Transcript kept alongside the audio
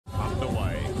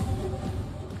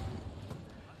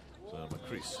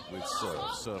McCreese with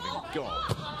serve, serving Gong.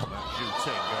 That's Zhu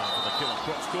Ting going for the kill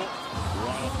cross court,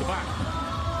 right off the back.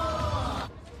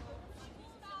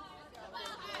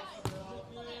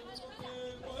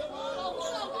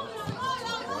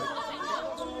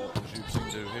 What does Zhu Ting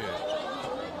do here?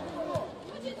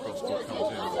 Cross court comes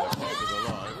in, but their keepers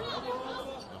alive.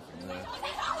 Nothing there.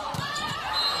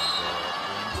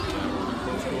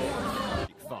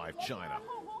 And, 5, China.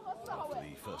 After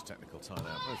the first technical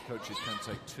timeout, both coaches can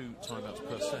take 2 timeouts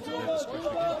per set at their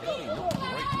discretion. Again, Gabby not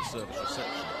great with service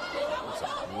reception. That's a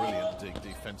brilliant dig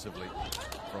defensively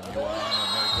from Yuan,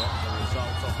 and they got the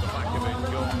result off the back of it.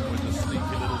 Gong with the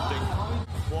sneaky little dink.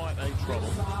 Quite a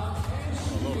trouble. A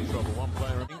lot of trouble. One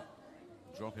player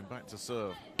dropping back to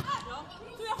serve.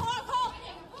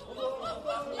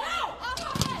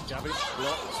 Gabby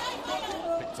blocked.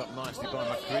 Picked up nicely by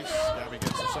McCreese. Gabby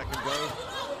gets a second go.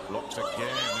 Blocked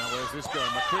again. Now where's this going?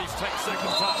 McCreese takes second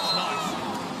touch. Nice.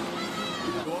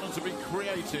 You want them to be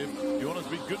creative. You want them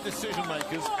to be good decision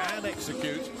makers and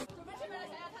execute.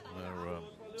 They're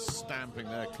stamping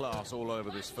their class all over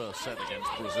this first set against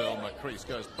Brazil. McCreese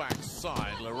goes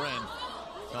backside. Loren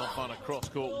can't find a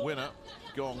cross-court winner.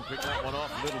 Gong picked that one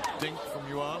off. Little dink from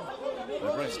Yuan.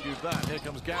 They've rescued that. Here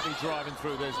comes Gabby driving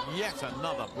through. There's yet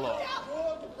another block.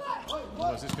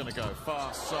 Where's this going to go?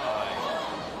 Far side.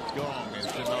 Gong is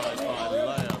denied by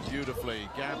Leia beautifully.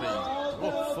 Gabby,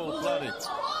 full-blooded.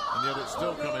 And yet it's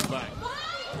still coming back.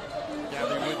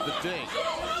 Gabby with the dig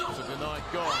to deny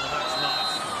Gong, and that's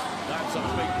nice. That's a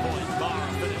big point. Mara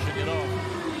finishing it off.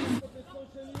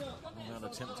 An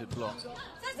attempted block.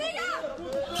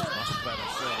 Much better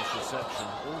service reception.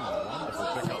 Ooh, wonderful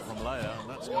pickup from Leia, and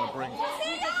that's going to bring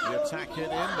the attack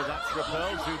hit in, but that's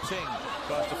repelled. Zhu Ting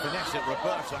tries to finesse it.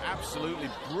 Roberta, absolutely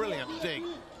brilliant dig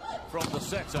from the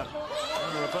setter.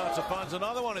 And Roberta finds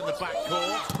another one in the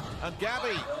backcourt, and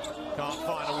Gabby can't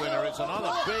find a winner. It's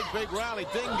another big rally.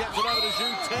 Ding gets it over to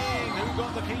Zhu Ting, who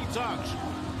got the key touch.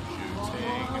 Zhu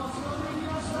Ting.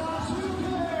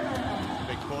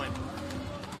 Big point.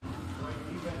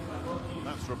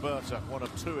 That's Roberta, one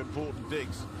of 2 important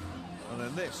digs. And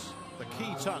then this, the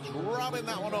key touch, rubbing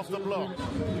that one off the block.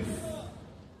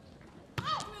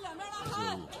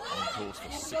 Brazil on course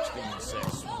for 16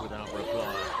 sets without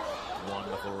reply.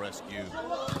 Wonderful rescue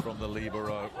from the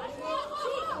libero.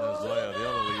 There's Leia, the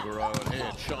other libero, and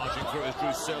here charging through is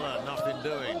Drusilla, nothing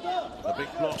doing. The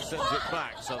big block sends it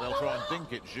back, so they'll try and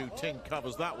dink it. Zhu Ting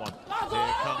covers that one.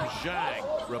 Here comes Zhang.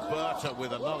 Roberta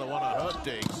with another one of her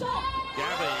digs.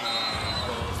 Gabby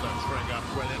pulls the trigger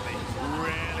brilliantly.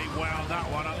 Really well that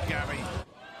one up, Gabby.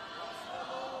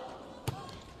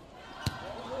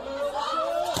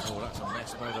 Oh, that's a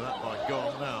mess made of that by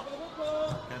Gong now.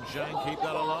 Can Zhang keep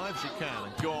that alive? She can,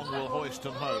 and Gong will hoist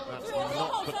and hope. That's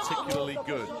not particularly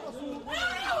good.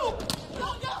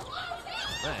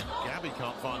 Then Gabby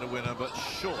can't find a winner, but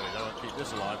surely they won't keep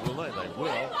this alive, will they? They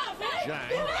will. Zhang,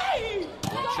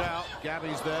 watch out.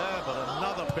 Gabby's there, but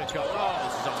another pickup. Oh,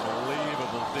 this is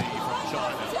unbelievable D from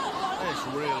China. This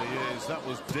really is. That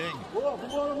was Ding.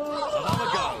 Another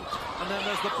go, and then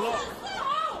there's the block.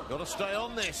 Got to stay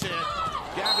on this here.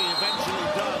 Gabby eventually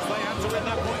does. They had to win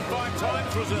that point 5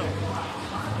 times, Brazil.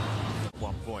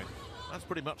 1 point. That's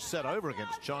pretty much set over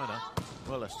against China.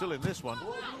 Well, they're still in this one.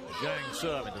 Zhang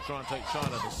serving to try and take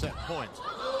China to set point.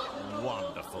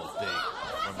 Wonderful dig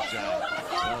from Zhang.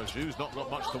 No, Zhu's not got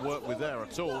much to work with there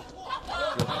at all.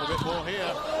 She'll have a bit more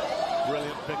here.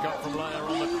 Brilliant pickup from Leia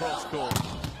on the cross court.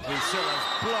 Drusilla's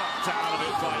blocked out of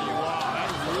it by Yuan.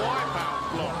 And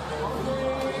wipeout block.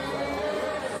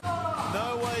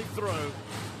 No way through.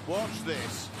 Watch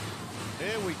this.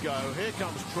 Here we go. Here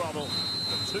comes trouble.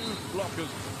 The 2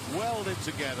 blockers welded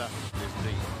together. This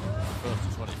deep. First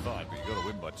to 25, but you've got to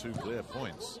win by 2 clear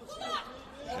points.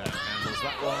 Zhang handles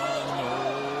that one.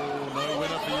 Oh, no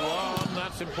winner for Yuan.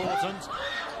 That's important.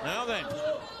 Now then.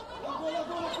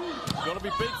 Got to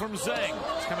be big from Zheng.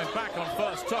 It's coming back on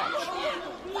first touch.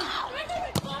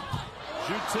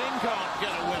 Zhu Ting can't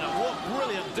get a winner. What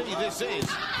brilliant D this is.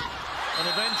 And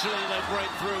eventually they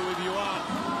break through with Yuan.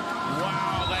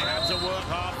 Wow, they had to work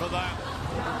hard for that.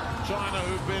 China,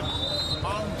 who've been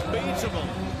unbeatable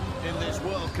in this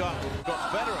World Cup,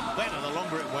 got better and better the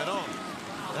longer it went on.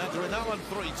 They had to win that one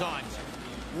 3 times.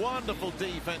 Wonderful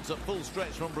defense at full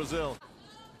stretch from Brazil.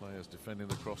 Players defending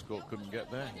the cross-court couldn't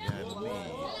get there. Yan Li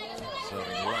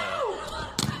serving Leia.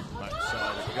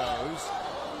 Backside it goes.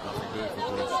 Nothing good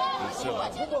for Drusilla.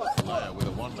 Leia with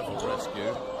a wonderful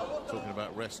rescue. Talking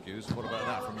about rescues, what about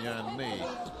that from Yan Li?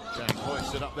 Zhang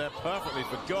hoists it up there perfectly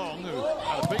for Gong, who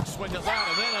had a big swing at that,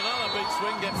 and then another big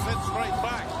swing gets sent straight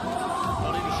back.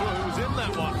 Not even sure who was in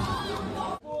that one.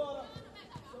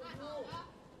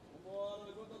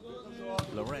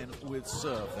 with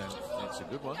serve then. It's a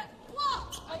good one.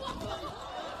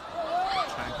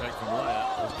 Pancake from Leia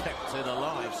has kept it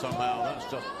alive somehow. That's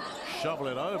just shovel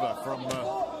it over from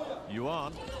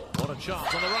Yuan. What a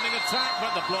chance on the running attack,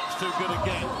 but the block's too good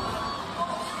again.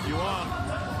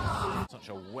 Yuan, such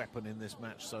a weapon in this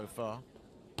match so far.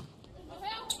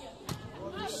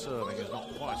 His serving is not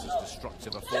quite as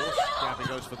destructive a force. Gabby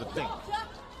goes for the dink.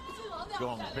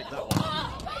 Gong pick that one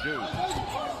up. Zhu.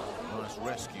 Nice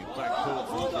rescue. Back court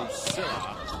from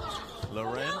Drusilla.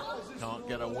 Loren can't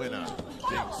get a winner.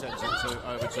 Ding sends it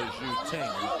over to Zhu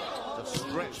Ting. Just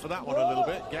stretch for that one a little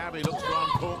bit. Gabby looks to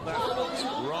uncork that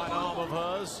right arm of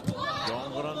hers.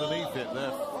 Gong got underneath it.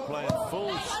 They're playing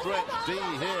full stretch D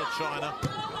here, China.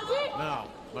 Now,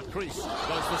 Macrease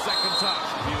goes for second touch.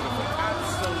 Beautiful.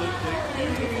 Absolutely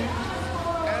beautiful.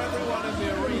 Everyone in the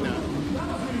arena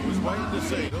was waiting to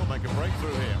see. They'll make a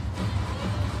breakthrough here.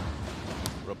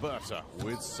 Roberta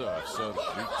with serve. Serve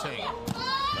Zhu Ting.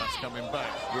 That's coming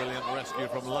back. Brilliant rescue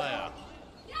from Leia.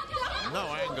 No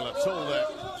angle at all there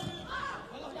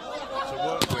to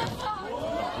work with. The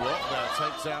block there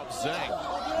takes out Zhang.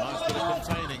 Nice bit of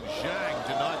containing. Zhang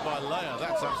denied by Leia.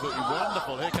 That's absolutely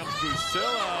wonderful. Here comes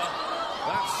Drusilla.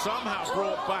 That's somehow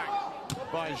brought back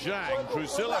by Zhang.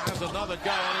 Drusilla has another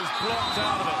go and is blocked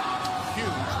out of it.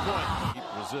 Huge point.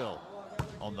 Brazil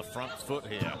on the front foot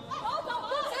here.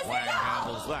 Wang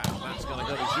handles that. That's going to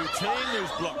go to Zhu Ting,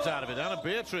 who's blocked out of it. Anna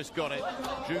Beatrice got it.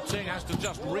 Zhu Ting has to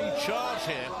just recharge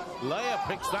here. Leia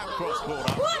picks that cross-court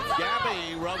up.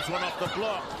 Gabby rubs one off the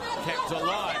block. Kept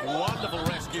alive. Wonderful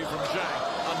rescue from Zhang.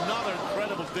 Another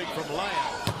incredible dig from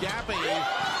Leia. Gabby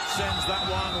sends that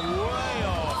one way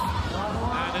off.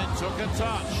 And it took a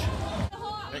touch.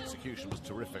 Execution was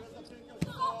terrific.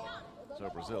 So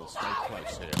Brazil stay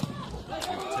close here.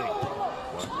 Zhu Ting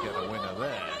won't get a winner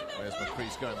there. Where's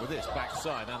Macrease going with this?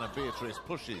 Backside, Anna Beatrice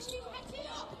pushes.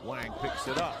 Wang picks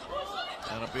it up.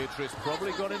 Anna Beatrice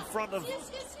probably got in front of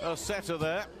her setter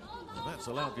there. And that's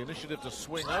allowed the initiative to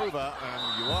swing over.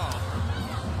 And Yuan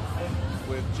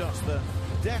with just the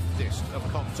deftest of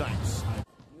contacts.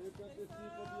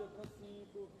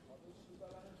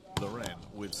 Loren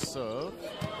with serve.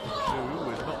 Zhu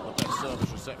with not the best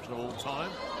service reception of all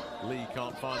time. Lee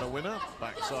can't find a winner.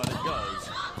 Backside it goes.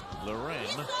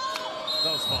 Loren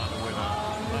does find a winner.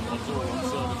 That one's all on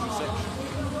service reception.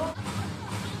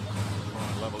 Try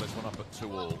and level this one up at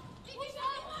 2-all.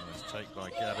 Nice take by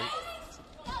Gabby.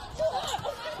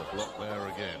 The block there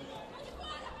again.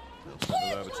 They'll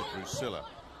send it over to Drusilla.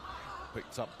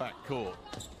 Picked up back court.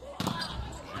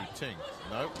 Zhu Ting.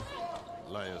 Nope.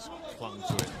 Leia's clung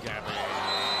to it. Gabby.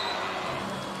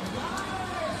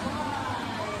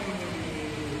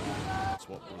 That's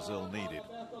what Brazil needed.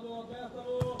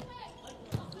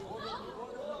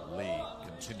 Lee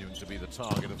continuing to be the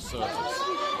target of service.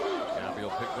 Gabby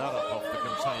will pick that up off the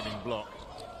containing block.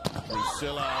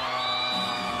 Drusilla.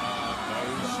 No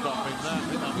stopping that.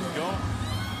 That was gone.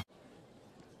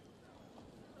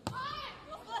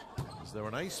 Is there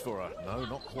an ace for her? No,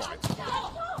 not quite. It's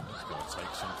going to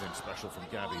take something special from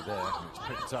Gabby there. It's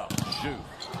picked up. Zhu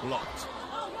blocked.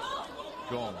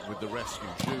 Gone with the rescue.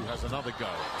 Zhu has another go.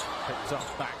 Picked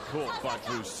up back court by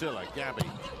Drusilla. Gabby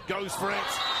goes for it.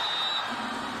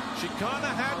 She kind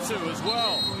of had to as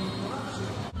well.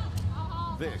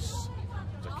 This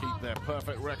to keep their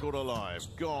perfect record alive.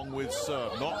 Gong with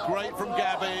serve. Not great from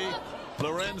Gabby.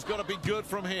 Loren's got to be good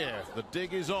from here. The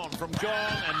dig is on from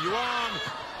Gong and Yuan.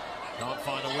 Can't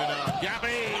find a winner.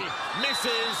 Gabby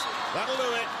misses. That'll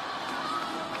do it.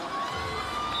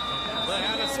 They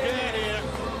had a scare here.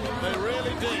 They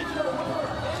really did.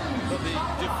 But the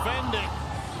defending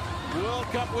World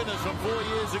Cup winners from 4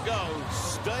 years ago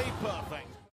stay perfect.